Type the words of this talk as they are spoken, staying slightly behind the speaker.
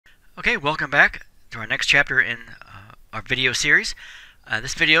Okay, welcome back to our next chapter in our video series.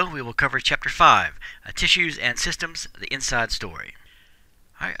 This video we will cover Chapter 5, Tissues and Systems, the Inside Story.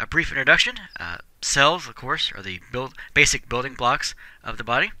 Alright, a brief introduction. Cells, of course, are the basic building blocks of the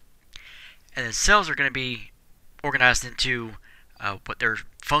body. And then cells are going to be organized into what their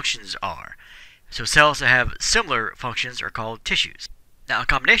functions are. So cells that have similar functions are called tissues. Now, a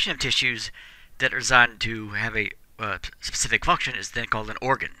combination of tissues that are designed to have a specific function is then called an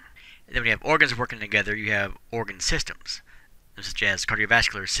organ. And then when you have organs working together, you have organ systems, such as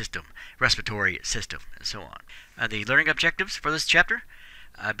cardiovascular system, respiratory system, and so on. The learning objectives for this chapter: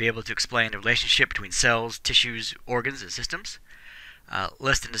 be able to explain the relationship between cells, tissues, organs, and systems.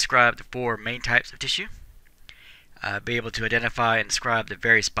 List and describe the four main types of tissue. Be able to identify and describe the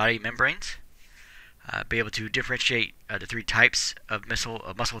various body membranes. Be able to differentiate the three types of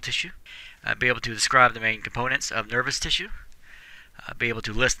muscle tissue. Be able to describe the main components of nervous tissue. Be able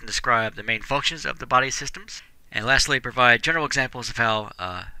to list and describe the main functions of the body systems. And lastly, provide general examples of how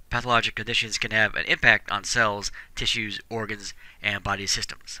pathologic conditions can have an impact on cells, tissues, organs, and body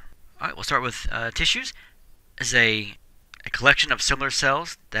systems. Alright, we'll start with tissues. This is a collection of similar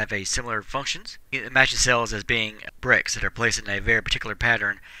cells that have a similar functions. You imagine cells as being bricks that are placed in a very particular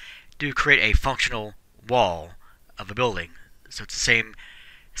pattern to create a functional wall of a building. So it's the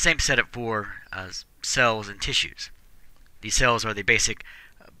same setup for cells and tissues. These cells are the basic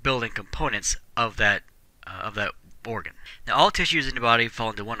building components of that organ. Now, all tissues in the body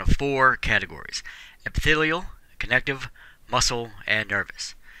fall into one of four categories: epithelial, connective, muscle, and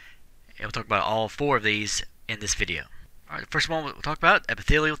nervous. And we'll talk about all four of these in this video. Alright, the first one we'll talk about,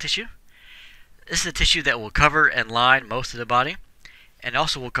 epithelial tissue. This is a tissue that will cover and line most of the body, and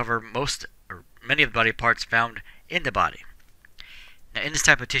also will cover most or many of the body parts found in the body. Now, in this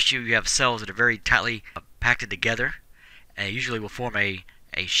type of tissue, you have cells that are very tightly packed together, and it usually will form a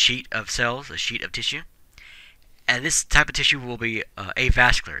sheet of cells, a sheet of tissue. And this type of tissue will be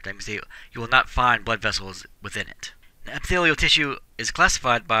avascular. That means you will not find blood vessels within it. Now, epithelial tissue is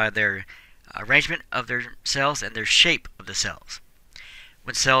classified by their arrangement of their cells and their shape of the cells.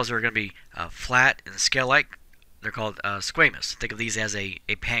 When cells are going to be flat and scale-like, they're called squamous. Think of these as a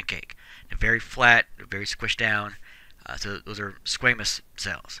pancake. They're very flat, they're very squished down, so those are squamous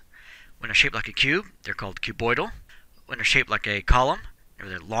cells. When they're shaped like a cube, they're called cuboidal. When they're shaped like a column,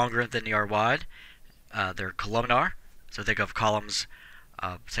 they're longer than they are wide, they're columnar. So think of columns,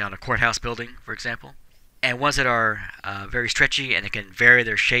 say on a courthouse building, for example. And ones that are very stretchy and they can vary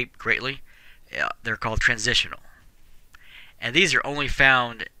their shape greatly, they're called transitional. And these are only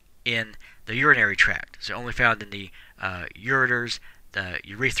found in the urinary tract. So only found in the ureters, the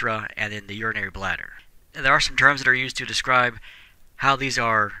urethra, and in the urinary bladder. And there are some terms that are used to describe how these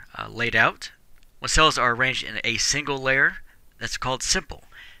are laid out. When cells are arranged in a single layer, that's called simple.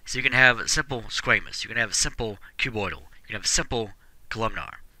 So you can have simple squamous, you can have simple cuboidal, you can have simple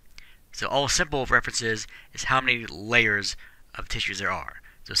columnar. So all simple references is how many layers of tissues there are.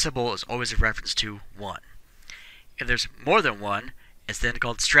 So simple is always a reference to one. If there's more than one, it's then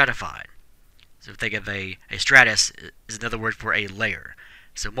called stratified. So think of a stratus is another word for a layer.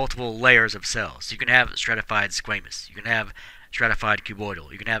 So multiple layers of cells. So you can have stratified squamous, you can have stratified cuboidal,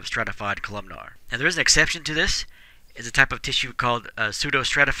 you can have stratified columnar. Now there is an exception to this. It's a type of tissue called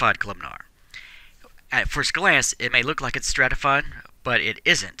pseudo-stratified columnar. At first glance, it may look like it's stratified, but it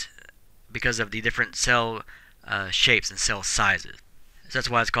isn't because of the different cell shapes and cell sizes. So that's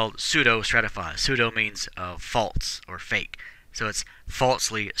why it's called pseudo-stratified. Pseudo means false or fake. So it's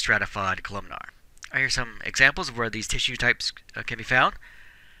falsely stratified columnar. Here's some examples of where these tissue types can be found.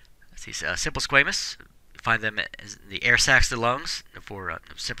 Let's see, simple squamous. You find them in the air sacs of the lungs for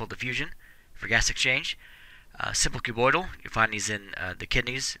simple diffusion, for gas exchange. Simple cuboidal, you find these in the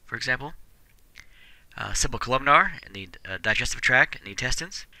kidneys, for example. Simple columnar in the digestive tract and the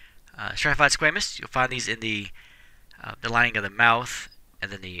intestines. Stratified squamous, you'll find these in the lining of the mouth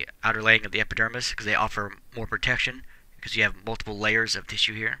and then the outer laying of the epidermis, because they offer more protection because you have multiple layers of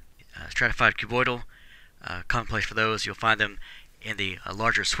tissue here. Stratified cuboidal, commonplace for those, you'll find them in the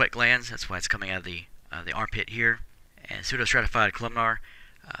larger sweat glands. That's why it's coming out of the armpit here. And pseudostratified columnar,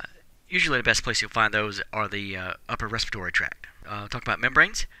 usually the best place you'll find those are the upper respiratory tract. Talk about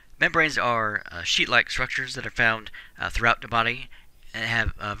membranes. Membranes are sheet-like structures that are found throughout the body and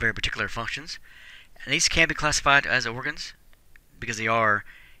have very particular functions. And these can be classified as organs because they are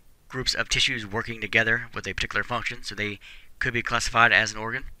groups of tissues working together with a particular function, so they could be classified as an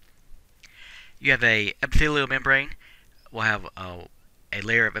organ. You have a epithelial membrane, will have a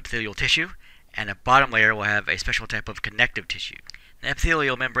layer of epithelial tissue, and a bottom layer will have a special type of connective tissue. The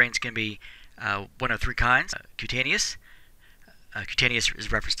epithelial membranes can be one of three kinds: cutaneous, Cutaneous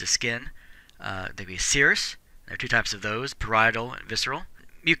is reference to skin. There'd be serous. There are two types of those, parietal and visceral.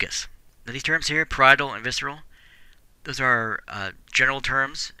 Mucus. Now these terms here, parietal and visceral, those are general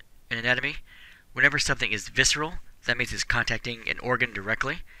terms in anatomy. Whenever something is visceral, that means it's contacting an organ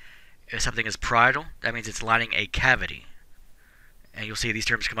directly. If something is parietal, that means it's lining a cavity. And you'll see these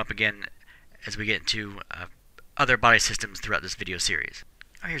terms come up again as we get into other body systems throughout this video series.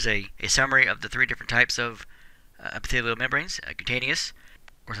 Here's a summary of the three different types of epithelial membranes. Cutaneous.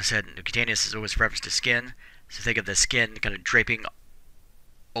 Of course, I said cutaneous is always reference to skin. So think of the skin kind of draping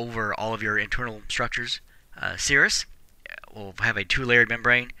over all of your internal structures. Serous will have a two-layered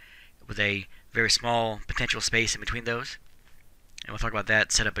membrane with a very small potential space in between those. And we'll talk about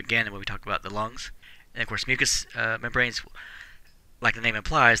that set up again when we talk about the lungs. And of course, mucous membranes, like the name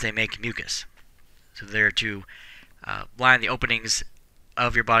implies, they make mucus. So they're to line the openings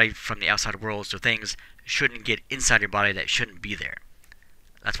of your body from the outside world so things shouldn't get inside your body that shouldn't be there.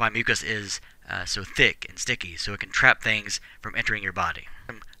 That's why mucus is so thick and sticky, so it can trap things from entering your body.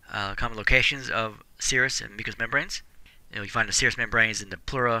 Common locations of serous and mucous membranes. You find the serous membranes in the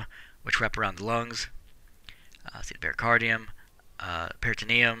pleura, which wrap around the lungs. See the pericardium,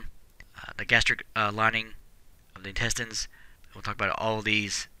 peritoneum, the gastric lining of the intestines. We'll talk about all of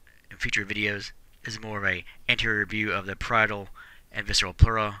these in future videos. This is more of an anterior view of the parietal and visceral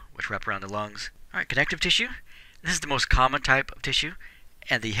pleura, which wrap around the lungs. Alright, connective tissue. This is the most common type of tissue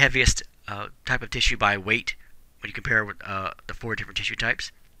and the heaviest type of tissue by weight when you compare with the four different tissue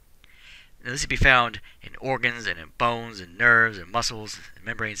types. Now, this can be found in organs and in bones and nerves and muscles and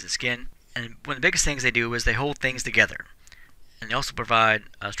membranes and skin. And one of the biggest things they do is they hold things together. And they also provide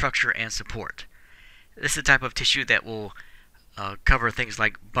structure and support. This is the type of tissue that will cover things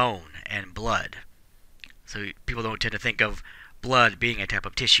like bone and blood. So people don't tend to think of blood being a type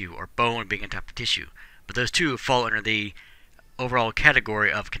of tissue or bone being a type of tissue. But those two fall under the overall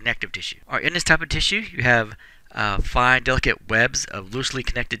category of connective tissue. Alright, in this type of tissue, you have fine, delicate webs of loosely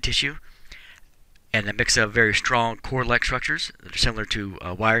connected tissue and a mix of very strong cord-like structures that are similar to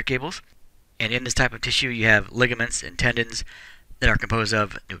wire cables. And in this type of tissue, you have ligaments and tendons that are composed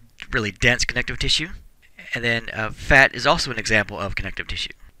of really dense connective tissue. And then fat is also an example of connective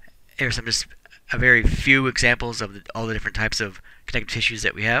tissue. Here's some just a very few examples of all the different types of connective tissues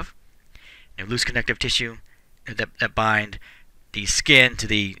that we have. Loose connective tissue that bind the skin to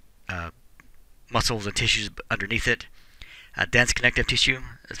the muscles and tissues underneath it. Dense connective tissue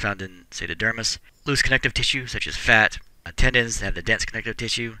is found in, say, the dermis. Loose connective tissue, such as fat. Tendons have the dense connective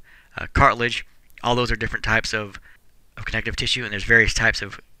tissue. Cartilage, all those are different types of connective tissue, and there's various types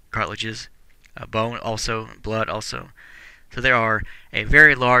of cartilages. Bone also, blood also. So there are a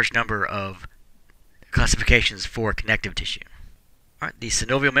very large number of classifications for connective tissue. Alright, the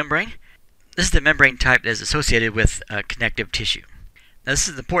synovial membrane. This is the membrane type that is associated with connective tissue. Now this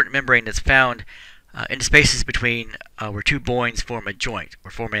is an important membrane that's found in the spaces between where two bones form a joint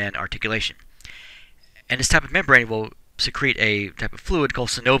or form an articulation. And this type of membrane will secrete a type of fluid called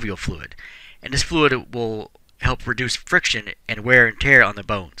synovial fluid. And this fluid will help reduce friction and wear and tear on the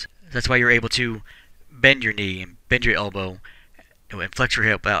bones. That's why you're able to bend your knee and bend your elbow and flex your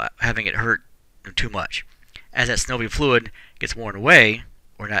hip without having it hurt too much. As that synovial fluid gets worn away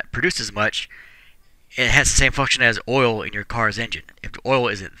or not produced as much, it has the same function as oil in your car's engine. If the oil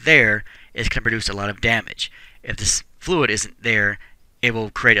isn't there, it's going to produce a lot of damage. If this fluid isn't there, it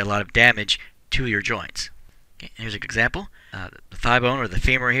will create a lot of damage to your joints. Okay, here's an example. The thigh bone or the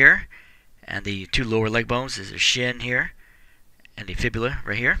femur here, and the two lower leg bones is the shin here, and the fibula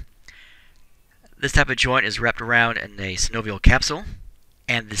right here. This type of joint is wrapped around in a synovial capsule,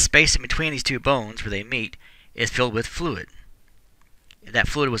 and the space in between these two bones where they meet is filled with fluid. If that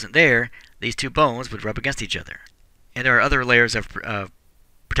fluid wasn't there, these two bones would rub against each other. And there are other layers of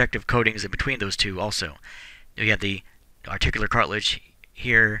protective coatings in between those two also. You have the articular cartilage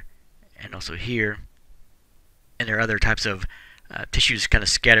here and also here. And there are other types of tissues kind of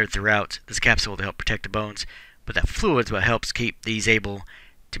scattered throughout this capsule to help protect the bones. But that fluid is what helps keep these able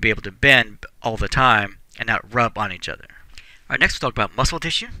to bend all the time and not rub on each other. Alright, next we'll talk about muscle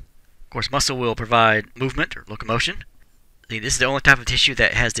tissue. Of course, muscle will provide movement or locomotion. This is the only type of tissue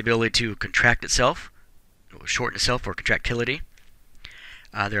that has the ability to contract itself, or shorten itself, or contractility.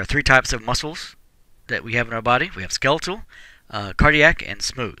 There are three types of muscles that we have in our body. We have skeletal, cardiac, and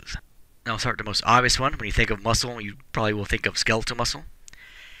smooth. Now I'll start with the most obvious one. When you think of muscle, you probably will think of skeletal muscle.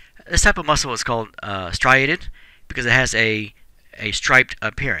 This type of muscle is called striated because it has a striped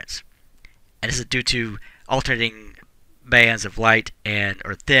appearance. And this is due to alternating bands of light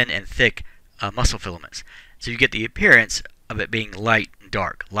or thin and thick muscle filaments. So you get the appearance of it being light and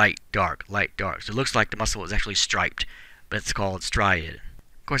dark, light, dark, light, dark. So it looks like the muscle is actually striped but it's called striated.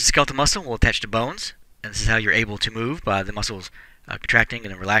 Of course, the skeletal muscle will attach to bones, and this is how you're able to move, by the muscles contracting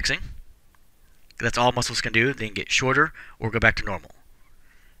and then relaxing. That's all muscles can do. They can get shorter or go back to normal.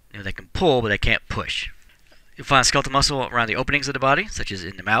 They can pull, but they can't push. You'll find skeletal muscle around the openings of the body, such as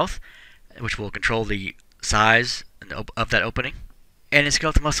in the mouth, which will control the size of that opening. And in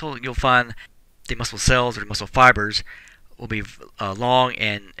skeletal muscle, you'll find the muscle cells or the muscle fibers will be long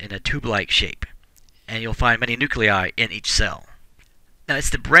and in a tube-like shape. And you'll find many nuclei in each cell. Now, it's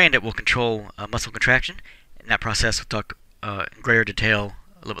the brain that will control muscle contraction, and that process we'll talk in greater detail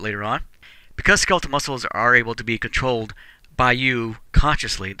a little bit later on. Because skeletal muscles are able to be controlled by you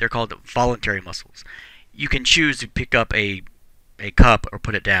consciously, they're called voluntary muscles. You can choose to pick up a cup or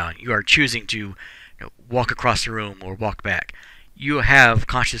put it down. You are choosing to walk across the room or walk back. You have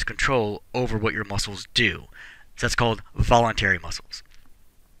conscious control over what your muscles do. So that's called voluntary muscles.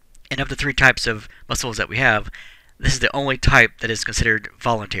 And of the three types of muscles that we have, this is the only type that is considered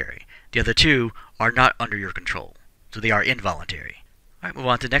voluntary. The other two are not under your control, so they are involuntary. All right, move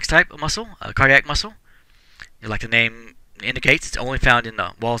on to the next type of muscle, cardiac muscle. Like the name indicates, it's only found in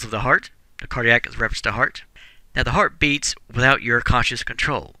the walls of the heart. The cardiac is reference to heart. Now, the heart beats without your conscious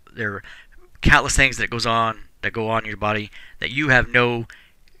control. There are countless things that go on in your body that you have no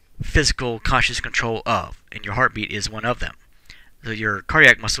physical conscious control of, and your heartbeat is one of them. So your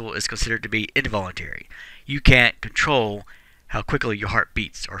cardiac muscle is considered to be involuntary. You can't control how quickly your heart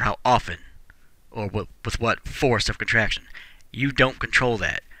beats or how often or with what force of contraction. You don't control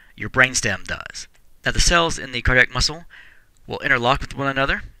that. Your brainstem does. Now, the cells in the cardiac muscle will interlock with one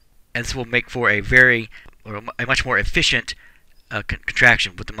another, and this will make for a much more efficient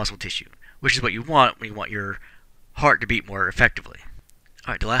contraction with the muscle tissue, which is what you want when you want your heart to beat more effectively.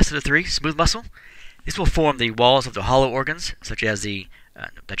 All right, the last of the three, smooth muscle. This will form the walls of the hollow organs, such as the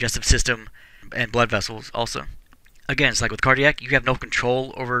digestive system and blood vessels also. Again, it's like with cardiac, you have no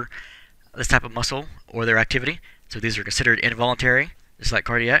control over this type of muscle or their activity, so these are considered involuntary, just like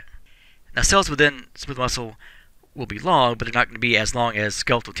cardiac. Now, cells within smooth muscle will be long, but they're not going to be as long as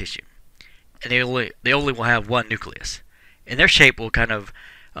skeletal tissue. And they only will have one nucleus. And their shape will kind of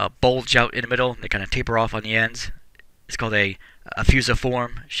bulge out in the middle, and they kind of taper off on the ends. It's called a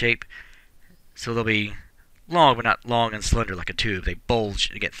fusiform shape. So they'll be long, but not long and slender like a tube. They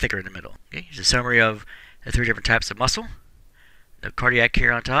bulge and get thicker in the middle. Okay, here's a summary of the three different types of muscle. The cardiac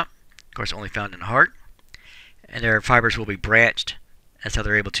here on top, of course, only found in the heart. And their fibers will be branched. That's how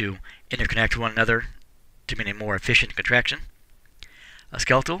they're able to interconnect with one another to mean a more efficient contraction. A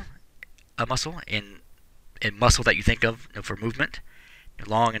skeletal muscle, in muscle that you think of for movement,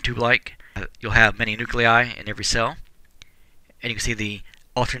 long and tube-like. You'll have many nuclei in every cell. And you can see the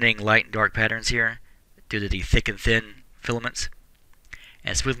alternating light and dark patterns here due to the thick and thin filaments.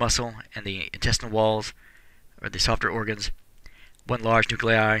 And smooth muscle and the intestinal walls, or the softer organs, one large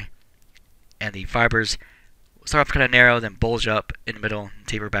nuclei, and the fibers start off kind of narrow, then bulge up in the middle and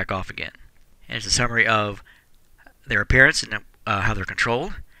taper back off again. And it's a summary of their appearance and how they're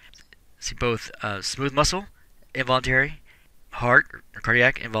controlled. See both smooth muscle, involuntary, heart or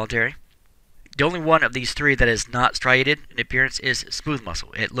cardiac, involuntary. The only one of these three that is not striated in appearance is smooth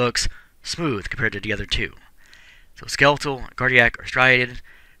muscle. It looks smooth compared to the other two. So skeletal and cardiac are striated,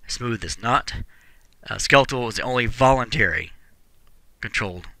 smooth is not. Skeletal is the only voluntary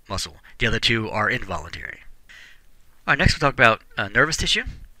controlled muscle. The other two are involuntary. All right, next we'll talk about nervous tissue.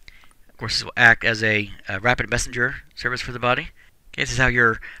 Of course, this will act as a rapid messenger service for the body. Okay, this is how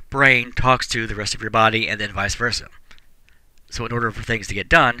your brain talks to the rest of your body, and then vice versa. So in order for things to get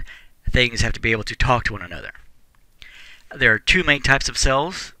done, things have to be able to talk to one another. There are two main types of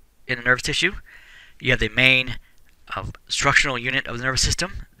cells in the nervous tissue. You have the main structural unit of the nervous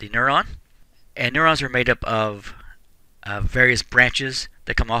system, the neuron. And neurons are made up of various branches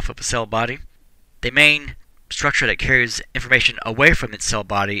that come off of a cell body. The main structure that carries information away from its cell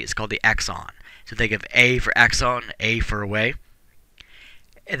body is called the axon. So think of A for axon, A for away.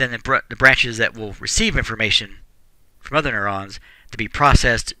 And then the branches that will receive information from other neurons to be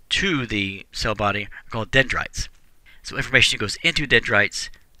processed to the cell body are called dendrites. So information goes into dendrites,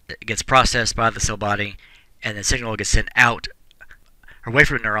 it gets processed by the cell body, and the signal gets sent out away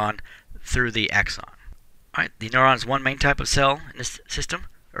from the neuron through the axon. All right, the neuron is one main type of cell in this system,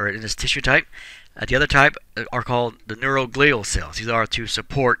 or in this tissue type. The other type are called the neuroglial cells. These are to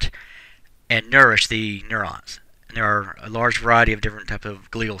support and nourish the neurons. And there are a large variety of different types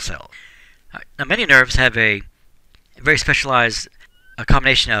of glial cells. Now, many nerves have a very specialized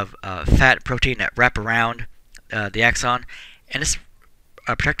combination of fat and protein that wrap around the axon, and this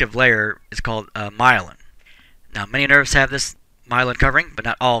protective layer is called myelin. Now, many nerves have this myelin covering, but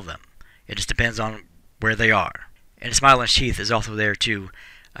not all of them. It just depends on where they are. And this myelin sheath is also there to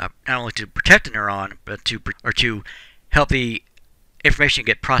not only to protect the neuron, but to help the information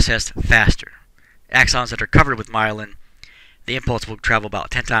get processed faster. Axons that are covered with myelin, the impulse will travel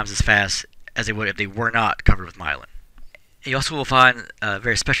about 10 times as fast as they would if they were not covered with myelin. You also will find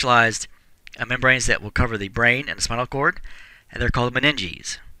very specialized membranes that will cover the brain and the spinal cord, and they're called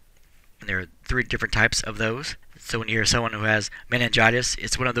meninges. And there are 3 different types of those. So when you hear someone who has meningitis,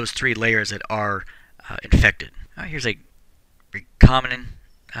 it's one of those 3 layers that are infected. Here's a very common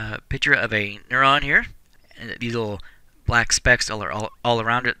picture of a neuron here. And these little black specks all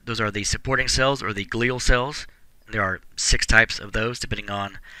around it, those are the supporting cells or the glial cells. There are 6 types of those depending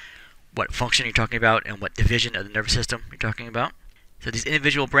on what function you're talking about and what division of the nervous system you're talking about. So these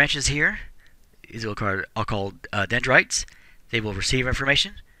individual branches here, these are called dendrites. They will receive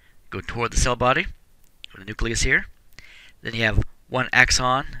information, go toward the cell body, the nucleus here. Then you have one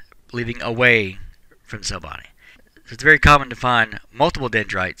axon leaving away from the cell body. So it's very common to find multiple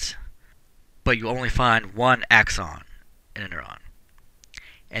dendrites, but you only find one axon in a neuron.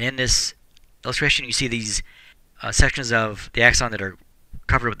 And in this illustration, you see these sections of the axon that are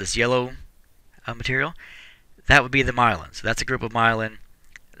covered with this yellow material. That would be the myelin. So that's a group of myelin.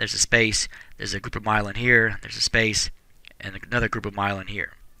 There's a space. There's a group of myelin here. There's a space, and another group of myelin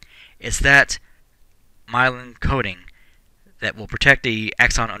here. It's that myelin coating that will protect the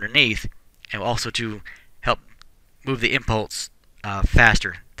axon underneath, and will also to help move the impulse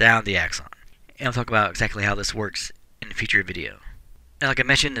faster down the axon. And I'll talk about exactly how this works in a future video. Now, like I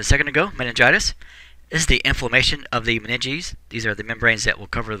mentioned a second ago, meningitis. This is the inflammation of the meninges. These are the membranes that will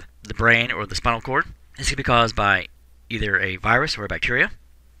cover the brain or the spinal cord. This can be caused by either a virus or a bacteria.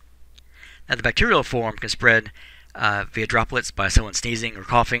 Now, the bacterial form can spread via droplets by someone sneezing or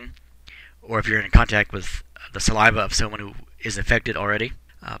coughing, or if you're in contact with the saliva of someone who is infected already.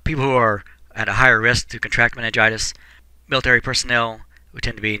 People who are at a higher risk to contract meningitis, military personnel who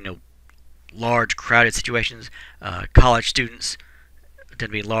tend to be in large crowded situations, college students who tend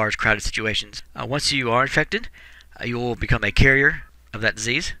to be in large crowded situations. Once you are infected, you will become a carrier of that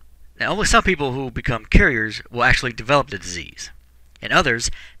disease. Now, only some people who become carriers will actually develop the disease. In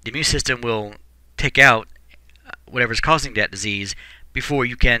others, the immune system will take out whatever's causing that disease before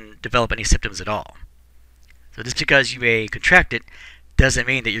you can develop any symptoms at all. So just because you may contract it doesn't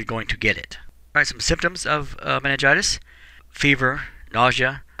mean that you're going to get it. Alright, some symptoms of meningitis. Fever,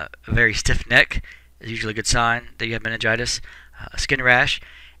 nausea, a very stiff neck is usually a good sign that you have meningitis, a skin rash,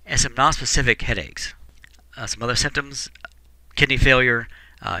 and some nonspecific headaches. Some other symptoms: kidney failure,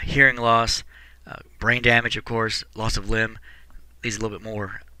 hearing loss, brain damage, of course, loss of limb. These are a little bit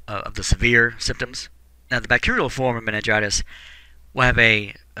more of the severe symptoms. Now, the bacterial form of meningitis will have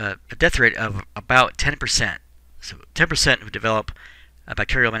a death rate of about 10%. So 10% who develop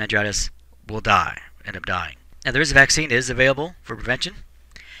bacterial meningitis will end up dying. Now, there is a vaccine that is available for prevention,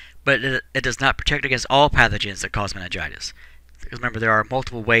 but it does not protect against all pathogens that cause meningitis. Because remember, there are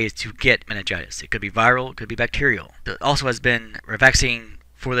multiple ways to get meningitis. It could be viral, it could be bacterial. It also has been, a vaccine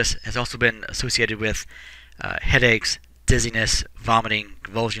for this has also been associated with headaches, dizziness, vomiting,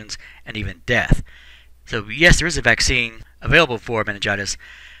 convulsions, and even death. So yes, there is a vaccine available for meningitis,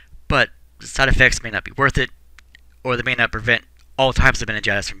 but the side effects may not be worth it, or they may not prevent all types of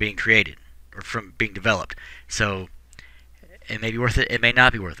meningitis from being created or from being developed. So it may be worth it, it may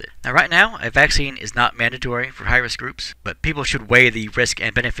not be worth it. Now, right now, a vaccine is not mandatory for high-risk groups, but people should weigh the risk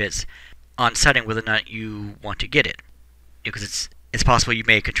and benefits on deciding whether or not you want to get it. Because it's possible you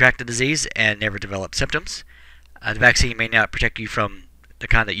may contract the disease and never develop symptoms. The vaccine may not protect you from the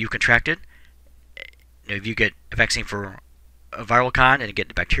kind that you contracted. If you get a vaccine for a viral kind and you get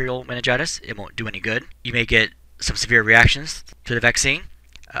the bacterial meningitis, it won't do any good. You may get some severe reactions to the vaccine.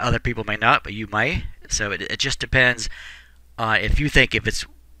 Other people may not, but you may. So it just depends if you think if it's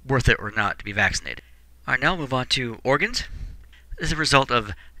worth it or not to be vaccinated. Alright, now we'll move on to organs. This is a result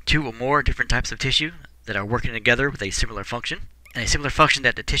of 2 or more different types of tissue that are working together with a similar function, and a similar function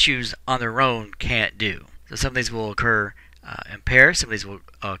that the tissues on their own can't do. So some of these will occur in pairs, some of these will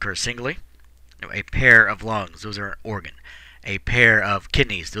occur singly. A pair of lungs, those are an organ. A pair of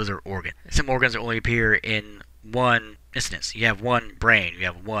kidneys, those are organs. Some organs only appear in one instance. You have one brain, you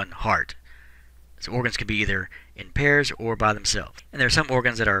have one heart. So organs can be either in pairs or by themselves. And there are some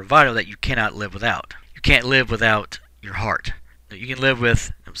organs that are vital that you cannot live without. You can't live without your heart. You can live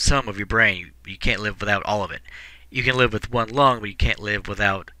with some of your brain, but you can't live without all of it. You can live with one lung, but you can't live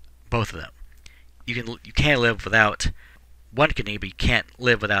without both of them. You can live without one kidney, but you can't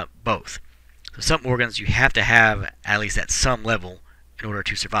live without both. So some organs you have to have at least at some level in order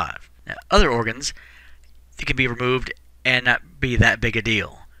to survive. Now, other organs, they can be removed and not be that big a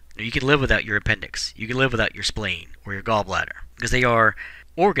deal. You can live without your appendix. You can live without your spleen or your gallbladder because they are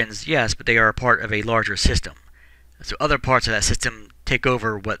organs, yes, but they are a part of a larger system. So other parts of that system take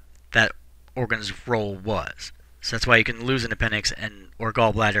over what that organ's role was. So that's why you can lose an appendix or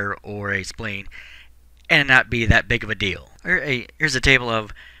gallbladder or a spleen and not be that big of a deal. Here's a table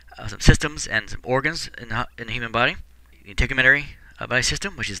of some systems and some organs in the human body. The integumentary body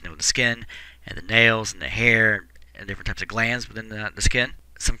system, which is the skin and the nails and the hair and different types of glands within the skin.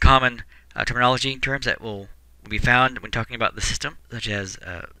 Some common terminology terms that will be found when talking about the system, such as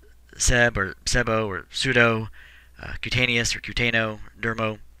seb or sebo or pseudo, cutaneous or cutano,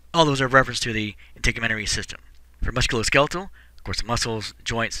 dermo. All those are reference to the integumentary system. For musculoskeletal, of course, muscles,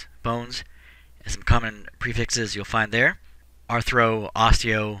 joints, bones, and some common prefixes you'll find there. Arthro,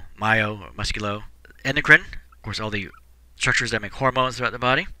 osteo, myo, or musculo. Endocrine, of course, all the structures that make hormones throughout the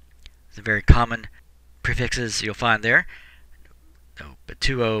body. Some very common prefixes you'll find there.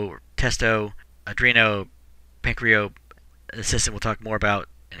 Pituo, testo, adreno, pancreo. The system we'll talk more about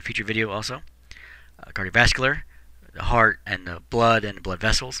in a future video also. Cardiovascular, the heart and the blood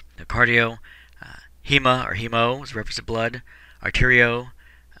vessels. The cardio, hema or hemo is reference to blood. Arterio,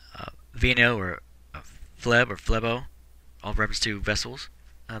 veno or phleb or phlebo, all reference to vessels.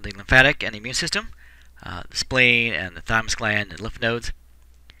 The lymphatic and the immune system. The spleen and the thymus gland and lymph nodes.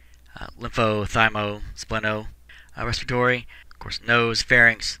 Lympho, thymo, spleno. Respiratory, of course, nose,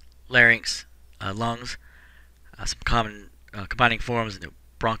 pharynx, larynx, lungs. Some common combining forms,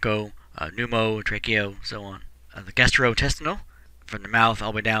 broncho, pneumo, tracheo, so on. The gastrointestinal, from the mouth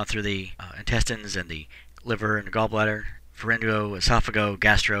all the way down through the intestines and the liver and the gallbladder. Pharyngo, esophago,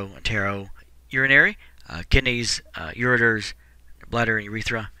 gastro, entero. Urinary, kidneys, ureters, bladder and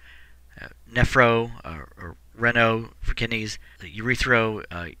urethra. Nephro, or reno for kidneys. The urethro,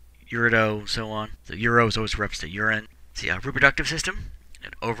 ureto, so on. The uro is always referenced to urine. It's the reproductive system,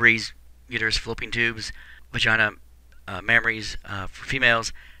 ovaries, uterus, fallopian tubes, vagina, mammaries for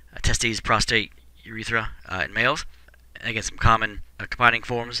females, testes, prostate, urethra in males. And again, some common combining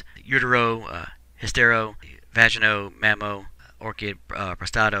forms: utero, hystero, vagino, mammo, orchid,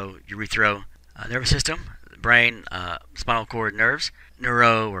 prostato, urethro. Nervous system: the brain, spinal cord, nerves,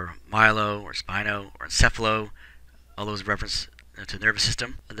 neuro or myelo or spino or encephalo. All those reference to the nervous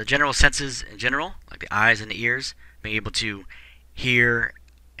system. The general senses in general, like the eyes and the ears, being able to hear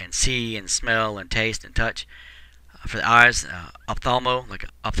and see and smell and taste and touch. For the eyes, ophthalmo, like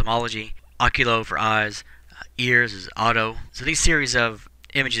ophthalmology. Oculo for eyes. Ears is auto. So these series of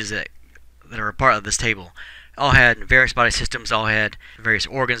images that are a part of this table all had various body systems, all had various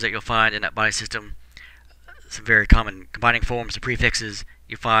organs that you'll find in that body system. Some very common combining forms, the prefixes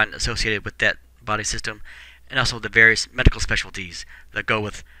you find associated with that body system, and also the various medical specialties that go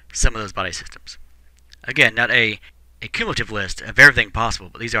with some of those body systems. Again, not a cumulative list of everything possible,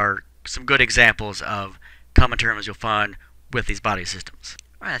 but these are some good examples of common terms you'll find with these body systems.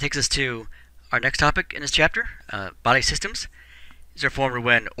 Alright, that takes us to our next topic in this chapter, body systems. These are formed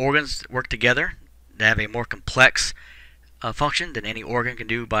when organs work together to have a more complex function than any organ can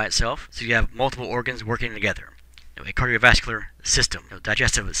do by itself. So you have multiple organs working together. A cardiovascular system,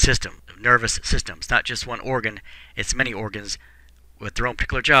 digestive system, nervous system. It's not just one organ, it's many organs with their own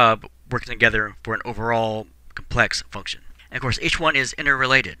particular job working together for an overall complex function. And of course, each one is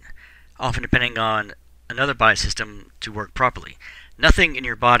interrelated, often depending on another body system to work properly. Nothing in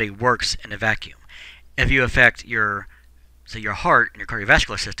your body works in a vacuum. If you affect your heart and your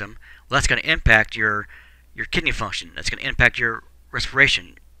cardiovascular system, well, that's going to impact your kidney function. That's going to impact your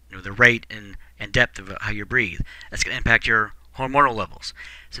respiration, the rate and depth of how you breathe. That's going to impact your hormonal levels.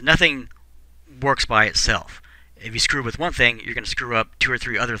 So nothing works by itself. If you screw with one thing, you're going to screw up 2 or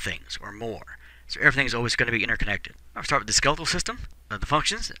 3 other things or more. So everything is always going to be interconnected. I'll start with the skeletal system. The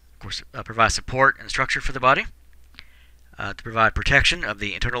functions, of course, provide support and structure for the body, to provide protection of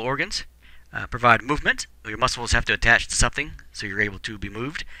the internal organs, provide movement. Your muscles have to attach to something so you're able to be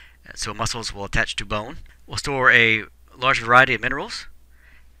moved. So muscles will attach to bone. Will store a large variety of minerals,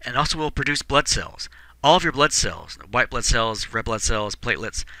 and also will produce blood cells. All of your blood cells, white blood cells, red blood cells,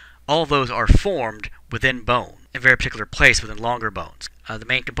 platelets, all of those are formed within bone, in a very particular place within longer bones. The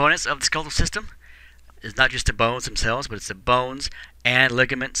main components of the skeletal system is not just the bones themselves, but it's the bones and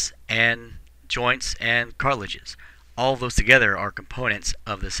ligaments and joints and cartilages. All of those together are components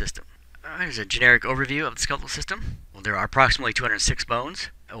of the system. Here's a generic overview of the skeletal system. Well, there are approximately 206 bones.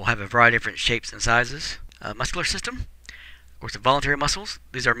 It will have a variety of different shapes and sizes. Muscular system, of course, the voluntary muscles.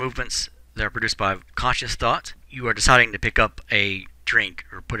 These are movements that are produced by conscious thought. You are deciding to pick up a drink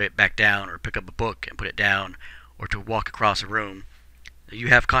or put it back down, or pick up a book and put it down, or to walk across a room. You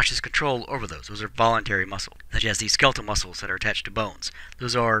have conscious control over those. Those are voluntary muscles, such as the skeletal muscles that are attached to bones.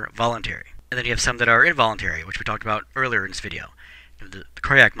 Those are voluntary. And then you have some that are involuntary, which we talked about earlier in this video. The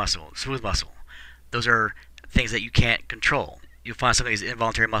cardiac muscle, the smooth muscle. Those are things that you can't control. You'll find some of these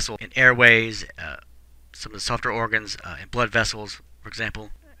involuntary muscles in airways, some of the softer organs, in blood vessels, for example.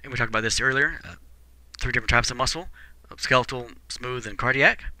 And we talked about this earlier. 3 different types of muscle: skeletal, smooth, and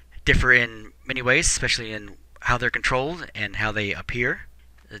cardiac. Differ in many ways, especially in how they're controlled and how they appear.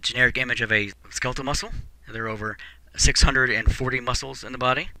 The generic image of a skeletal muscle. There are over 640 muscles in the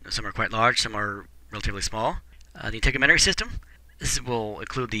body. Some are quite large, some are relatively small. The integumentary system. This will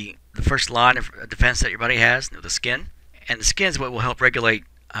include the first line of defense that your body has, the skin. And the skin is what will help regulate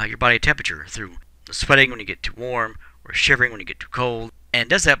your body temperature through sweating when you get too warm or shivering when you get too cold. And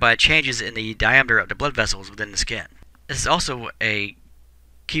does that by changes in the diameter of the blood vessels within the skin. This is also a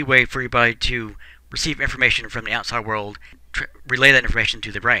key way for your body to receive information from the outside world, relay that information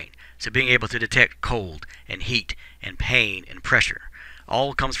to the brain. So being able to detect cold and heat and pain and pressure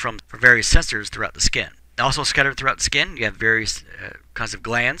all comes from various sensors throughout the skin. Also scattered throughout the skin, you have various kinds of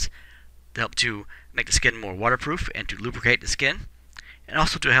glands that help to make the skin more waterproof and to lubricate the skin, and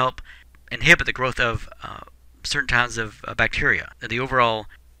also to help inhibit the growth of certain kinds of bacteria. The overall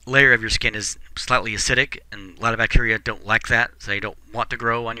layer of your skin is slightly acidic, and a lot of bacteria don't like that, so they don't want to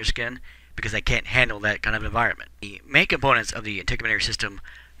grow on your skin because they can't handle that kind of environment. The main components of the integumentary system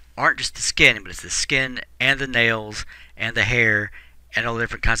aren't just the skin, but it's the skin and the nails and the hair and all the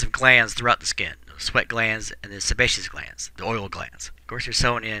different kinds of glands throughout the skin. The sweat glands and the sebaceous glands, the oil glands. Of course, they're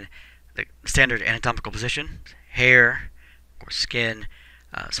sewn in the standard anatomical position: hair, of course, skin,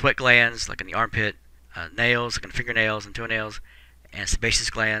 sweat glands like in the armpit, nails like in fingernails and toenails, and sebaceous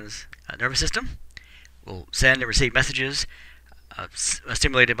glands. Nervous system will send and receive messages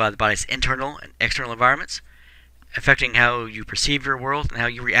stimulated by the body's internal and external environments, affecting how you perceive your world and how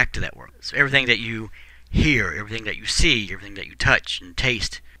you react to that world. So everything that you hear, everything that you see, everything that you touch and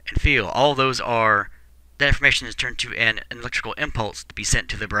taste and feel, all those that information is turned to an electrical impulse to be sent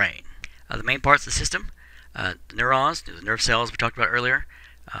to the brain. The main parts of the system: the neurons, the nerve cells we talked about earlier,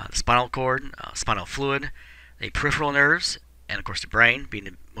 the spinal cord, spinal fluid, the peripheral nerves, and of course the brain being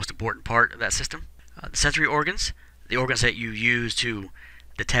the most important part of that system. The sensory organs, the organs that you use to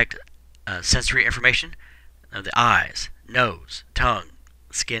detect sensory information: the eyes, nose, tongue,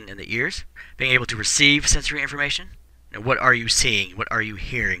 skin, and the ears. Being able to receive sensory information. What are you seeing? What are you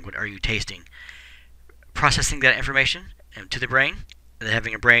hearing? What are you tasting? Processing that information to the brain, and then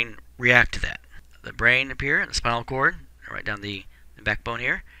having a brain react to that. The brain up here, the spinal cord, right down the backbone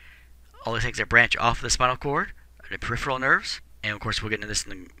here. All the things that branch off of the spinal cord are the peripheral nerves, and of course we'll get into this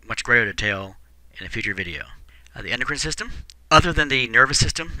in much greater detail in a future video. The endocrine system, other than the nervous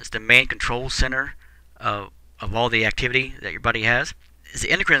system, is the main control center of all the activity that your body has. It's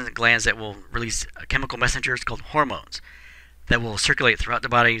the endocrine glands that will release chemical messengers called hormones that will circulate throughout the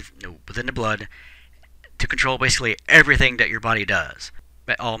body, within the blood, to control basically everything that your body does.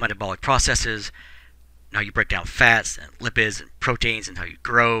 All metabolic processes, how you break down fats and lipids and proteins, and how you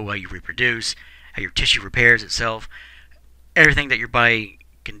grow, how you reproduce, how your tissue repairs itself. Everything that your body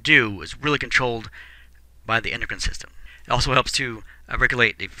can do is really controlled by the endocrine system. It also helps to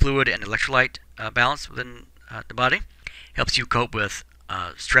regulate the fluid and electrolyte balance within the body. It helps you cope with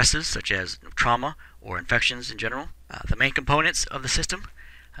stresses such as trauma or infections in general. The main components of the system: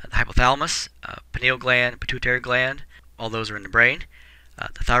 the hypothalamus, pineal gland, pituitary gland, all those are in the brain.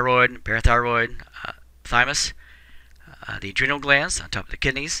 The thyroid, parathyroid, thymus, the adrenal glands on top of the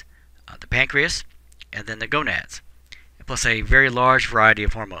kidneys, the pancreas, and then the gonads, plus a very large variety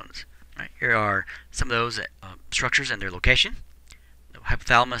of hormones. Right, here are some of those structures and their location. The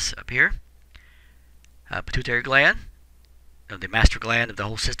hypothalamus up here, pituitary gland, the master gland of the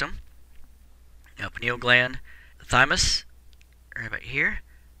whole system, pineal gland, the thymus, right about here,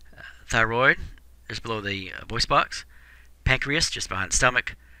 thyroid, just below the voice box, pancreas, just behind the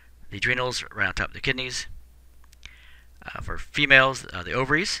stomach, the adrenals right on top of the kidneys. For females, the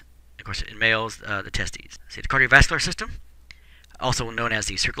ovaries, of course in males, the testes. See, the cardiovascular system, also known as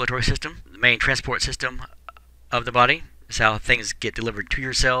the circulatory system, the main transport system of the body. It's how things get delivered to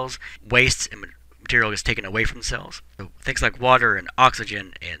your cells. Waste and material is taken away from the cells. So things like water and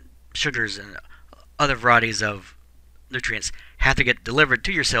oxygen and sugars and other varieties of nutrients have to get delivered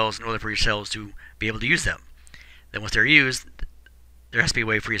to your cells in order for your cells to be able to use them. Then once they're used, there has to be a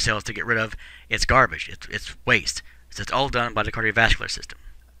way for your cells to get rid of its garbage, its waste. So it's all done by the cardiovascular system.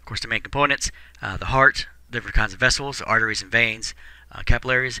 Of course, the main components: the heart, different kinds of vessels, arteries and veins,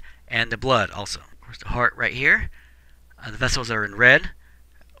 capillaries, and the blood also. Of course, the heart right here. The vessels are in red,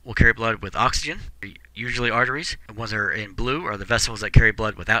 will carry blood with oxygen, usually arteries. The ones that are in blue are the vessels that carry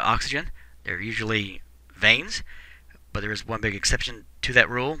blood without oxygen. They're usually veins, but there is one big exception to that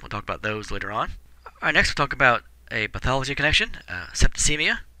rule. We'll talk about those later on. Alright, next we'll talk about a pathology connection,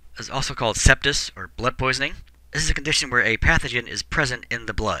 septicemia. It's also called sepsis or blood poisoning. This is a condition where a pathogen is present in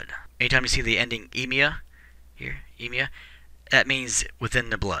the blood. Anytime you see the ending emia, here, emia, that means within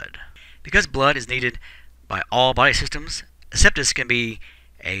the blood. Because blood is needed by all body systems, sepsis can be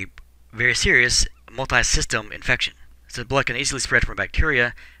a very serious multi-system infection. So blood can easily spread from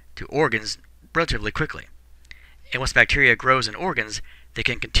bacteria to organs relatively quickly. And once bacteria grows in organs, they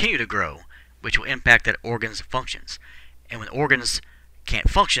can continue to grow, which will impact that organ's functions. And when organs can't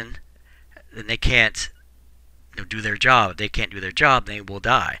function, then they can't do their job. If they can't do their job, they will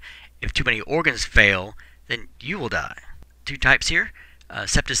die. If too many organs fail, then you will die. Two types here.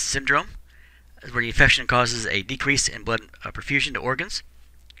 Sepsis syndrome is where the infection causes a decrease in blood perfusion to organs,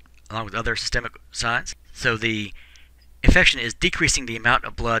 along with other systemic signs. So the infection is decreasing the amount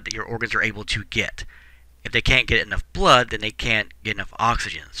of blood that your organs are able to get. If they can't get enough blood, then they can't get enough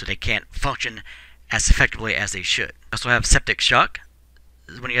oxygen, so they can't function as effectively as they should. You also have septic shock.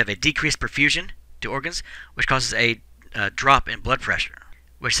 This is when you have a decreased perfusion to organs, which causes a drop in blood pressure,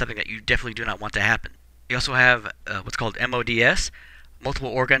 which is something that you definitely do not want to happen. You also have what's called MODS, multiple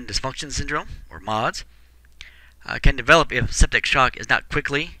organ dysfunction syndrome, or MODS. Can develop if septic shock is not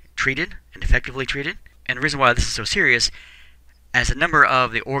quickly treated and effectively treated. And the reason why this is so serious, as the number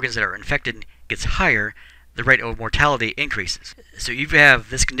of the organs that are infected gets higher, the rate of mortality increases. So if you have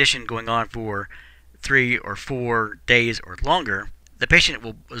this condition going on for 3 or 4 days or longer, the patient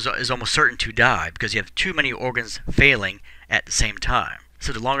is almost certain to die because you have too many organs failing at the same time.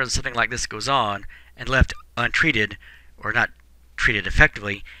 So the longer something like this goes on and left untreated or not treated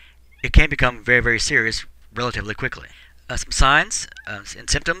effectively, it can become very, very serious relatively quickly. Some signs and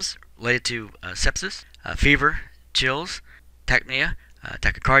symptoms related to sepsis: fever, chills, tachypnea,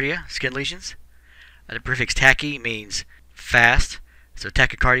 tachycardia, skin lesions. The prefix tachy means fast, so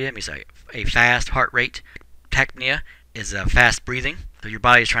tachycardia means a fast heart rate. Tachypnea is fast breathing, so your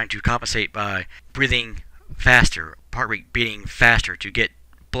body is trying to compensate by breathing faster, heart rate beating faster to get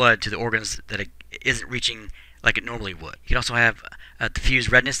blood to the organs that it isn't reaching like it normally would. You can also have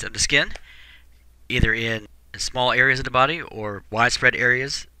diffuse redness of the skin, either in small areas of the body or widespread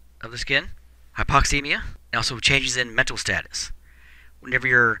areas of the skin. Hypoxemia, and also changes in mental status. Whenever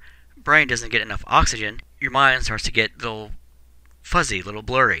your brain doesn't get enough oxygen, your mind starts to get a little fuzzy, a little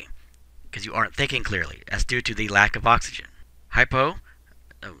blurry, because you aren't thinking clearly. That's due to the lack of oxygen. Hypo,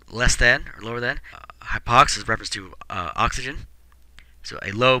 less than or lower than. Hypox is reference to oxygen, so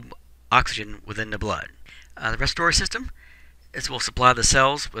a low oxygen within the blood. The respiratory system, this will supply the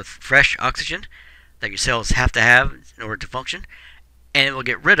cells with fresh oxygen that your cells have to have in order to function, and it will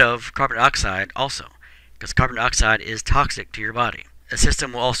get rid of carbon dioxide also, because carbon dioxide is toxic to your body. The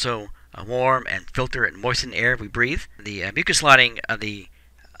system will also warm and filter and moisten air we breathe. The mucus lining of the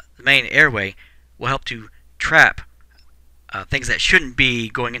main airway will help to trap things that shouldn't be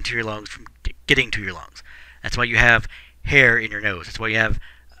going into your lungs from getting to your lungs. That's why you have hair in your nose. That's why you have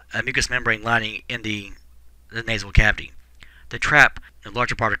a mucous membrane lining in the nasal cavity to trap the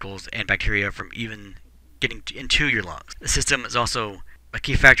larger particles and bacteria from even getting into your lungs. The system is also a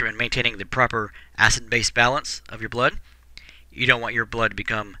key factor in maintaining the proper acid-base balance of your blood. You don't want your blood to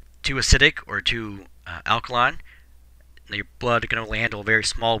become too acidic or too alkaline. Your blood can only handle a very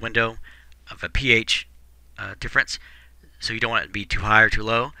small window of a pH difference, so you don't want it to be too high or too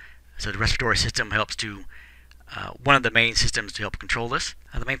low. So the respiratory system helps to, one of the main systems to help control this.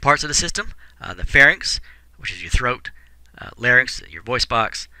 The main parts of the system, the pharynx, which is your throat, larynx, your voice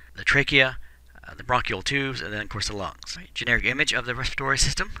box, the trachea, the bronchial tubes, and then of course the lungs. Generic image of the respiratory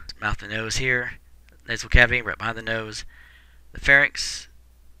system: mouth and nose here, nasal cavity right behind the nose, the pharynx,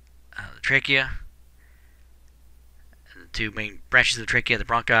 the trachea, the two main branches of the trachea, the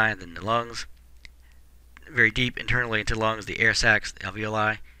bronchi, and then the lungs. Very deep internally into the lungs, the air sacs, the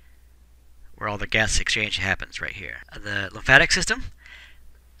alveoli, where all the gas exchange happens right here. The lymphatic system,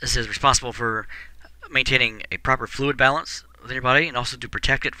 this is responsible for maintaining a proper fluid balance within your body and also to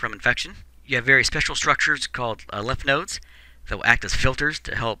protect it from infection. You have very special structures called lymph nodes that will act as filters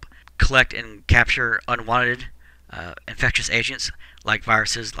to help collect and capture unwanted infectious agents like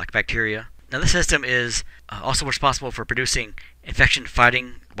viruses, like bacteria. Now this system is also responsible for producing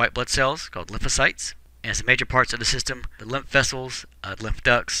infection-fighting white blood cells called lymphocytes. And some major parts of the system: the lymph vessels, lymph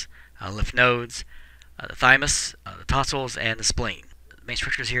ducts, lymph nodes, the thymus, the tonsils, and the spleen. The main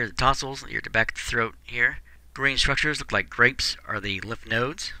structures here are the tonsils, here at the back of the throat here. Green structures look like grapes are the lymph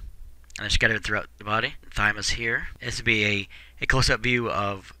nodes, and they're scattered throughout the body. The thymus here. This would be a close-up view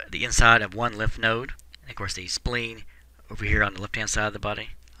of the inside of one lymph node, and of course the spleen over here on the left-hand side of the body.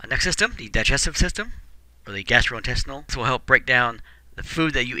 Next system, the digestive system, or the gastrointestinal. This will help break down the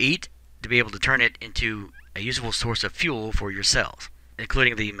food that you eat to be able to turn it into a usable source of fuel for your cells,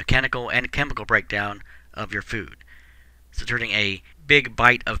 including the mechanical and chemical breakdown of your food. So turning a big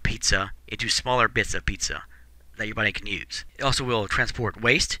bite of pizza into smaller bits of pizza that your body can use. It also will transport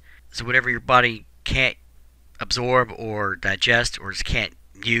waste, so whatever your body can't absorb or digest or just can't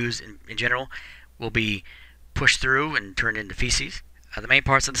use in general will be pushed through and turned into feces. The main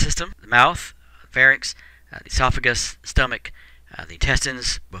parts of the system: the mouth, pharynx, the esophagus, stomach, the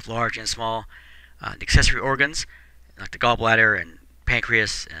intestines, both large and small, the accessory organs like the gallbladder and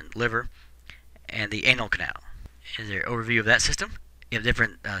pancreas and liver, and the anal canal. Here's an overview of that system. You have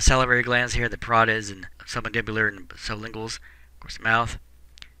different salivary glands here, the parotids and submandibular and sublinguals. Of course, the mouth,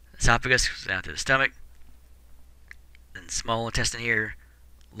 the esophagus goes down to the stomach, then small intestine here,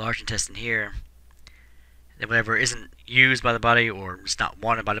 large intestine here. Then whatever isn't used by the body or is not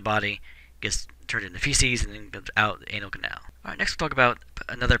wanted by the body gets turned into feces and then comes out the anal canal. Alright, next we'll talk about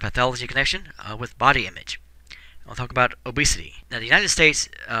another pathology connection with body image. We'll talk about obesity. Now, the United States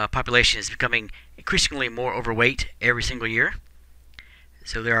population is becoming increasingly more overweight every single year.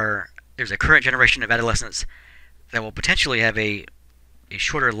 So there's a current generation of adolescents that will potentially have a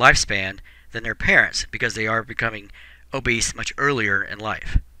shorter lifespan than their parents because they are becoming obese much earlier in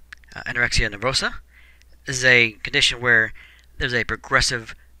life. Anorexia nervosa. This is a condition where there's a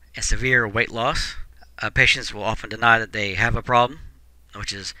progressive and severe weight loss. Patients will often deny that they have a problem,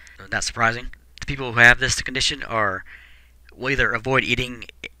 which is not surprising. The people who have this condition will either avoid eating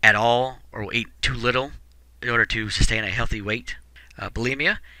at all or will eat too little in order to sustain a healthy weight.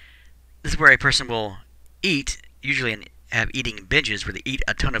 Bulimia. This is where a person will eat, usually have eating binges where they eat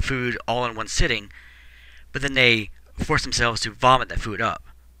a ton of food all in one sitting, but then they force themselves to vomit that food up,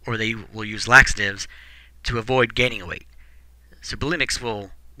 or they will use laxatives to avoid gaining weight. So bulimics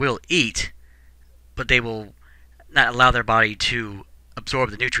will eat, but they will not allow their body to absorb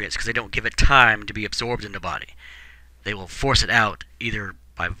the nutrients because they don't give it time to be absorbed in the body. They will force it out either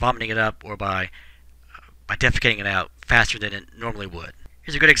by vomiting it up or by defecating it out faster than it normally would.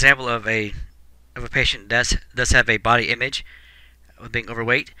 Here's a good example of a patient that does have a body image of being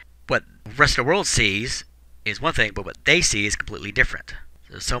overweight. What the rest of the world sees is one thing, but what they see is completely different.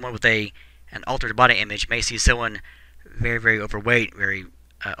 So someone with an altered body image may see someone very, very overweight, very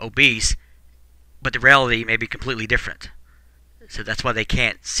obese, but the reality may be completely different. So that's why they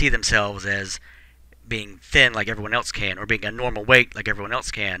can't see themselves as being thin like everyone else can, or being a normal weight like everyone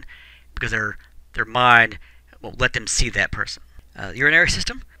else can, because their mind won't let them see that person. The urinary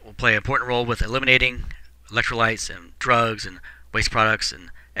system will play an important role with eliminating electrolytes and drugs and waste products and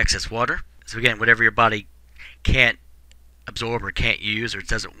excess water. So again, whatever your body can't absorb or can't use or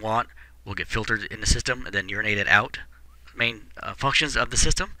doesn't want will get filtered in the system and then urinated out. The main functions of the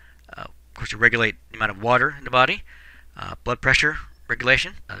system, of course, to regulate the amount of water in the body, blood pressure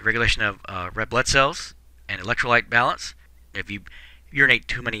regulation, regulation of red blood cells, and electrolyte balance. If you urinate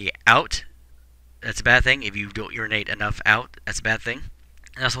too many out, that's a bad thing. If you don't urinate enough out, that's a bad thing.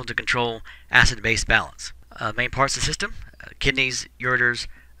 And also to control acid-base balance. Main parts of the system: kidneys, ureters,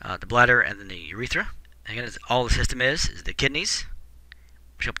 the bladder, and then the urethra. And again, all the system is the kidneys,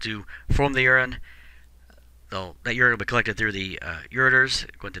 which help to form the urine. That urine will be collected through the ureters,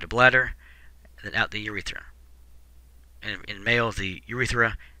 going to the bladder, and then out the urethra. And in males, the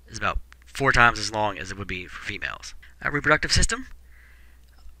urethra is about 4 times as long as it would be for females. Reproductive system,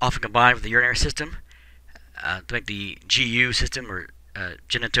 often combined with the urinary system to make the GU system, or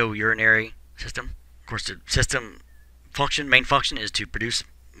genitourinary system. Of course, the system main function is to produce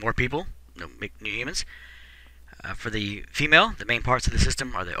more people, make new humans. For the female, the main parts of the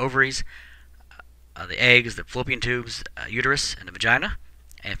system are the ovaries, the eggs, the fallopian tubes, uterus, and the vagina.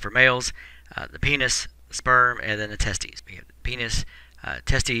 And for males, the penis, the sperm, and then the testes. We have the penis,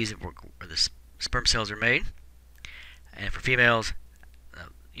 testes, where the sperm cells are made. And for females,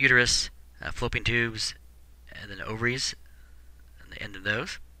 uterus, fallopian tubes, and then the ovaries, and the end of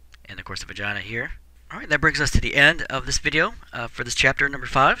those, and of course the vagina here. Alright, that brings us to the end of this video for this chapter number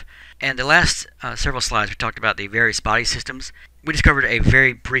 5. And the last several slides we talked about the various body systems. We discovered a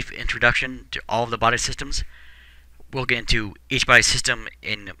very brief introduction to all of the body systems. We'll get into each body system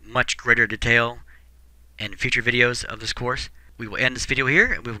in much greater detail in future videos of this course. We will end this video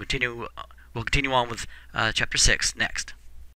here, and we will continue on with chapter 6 next.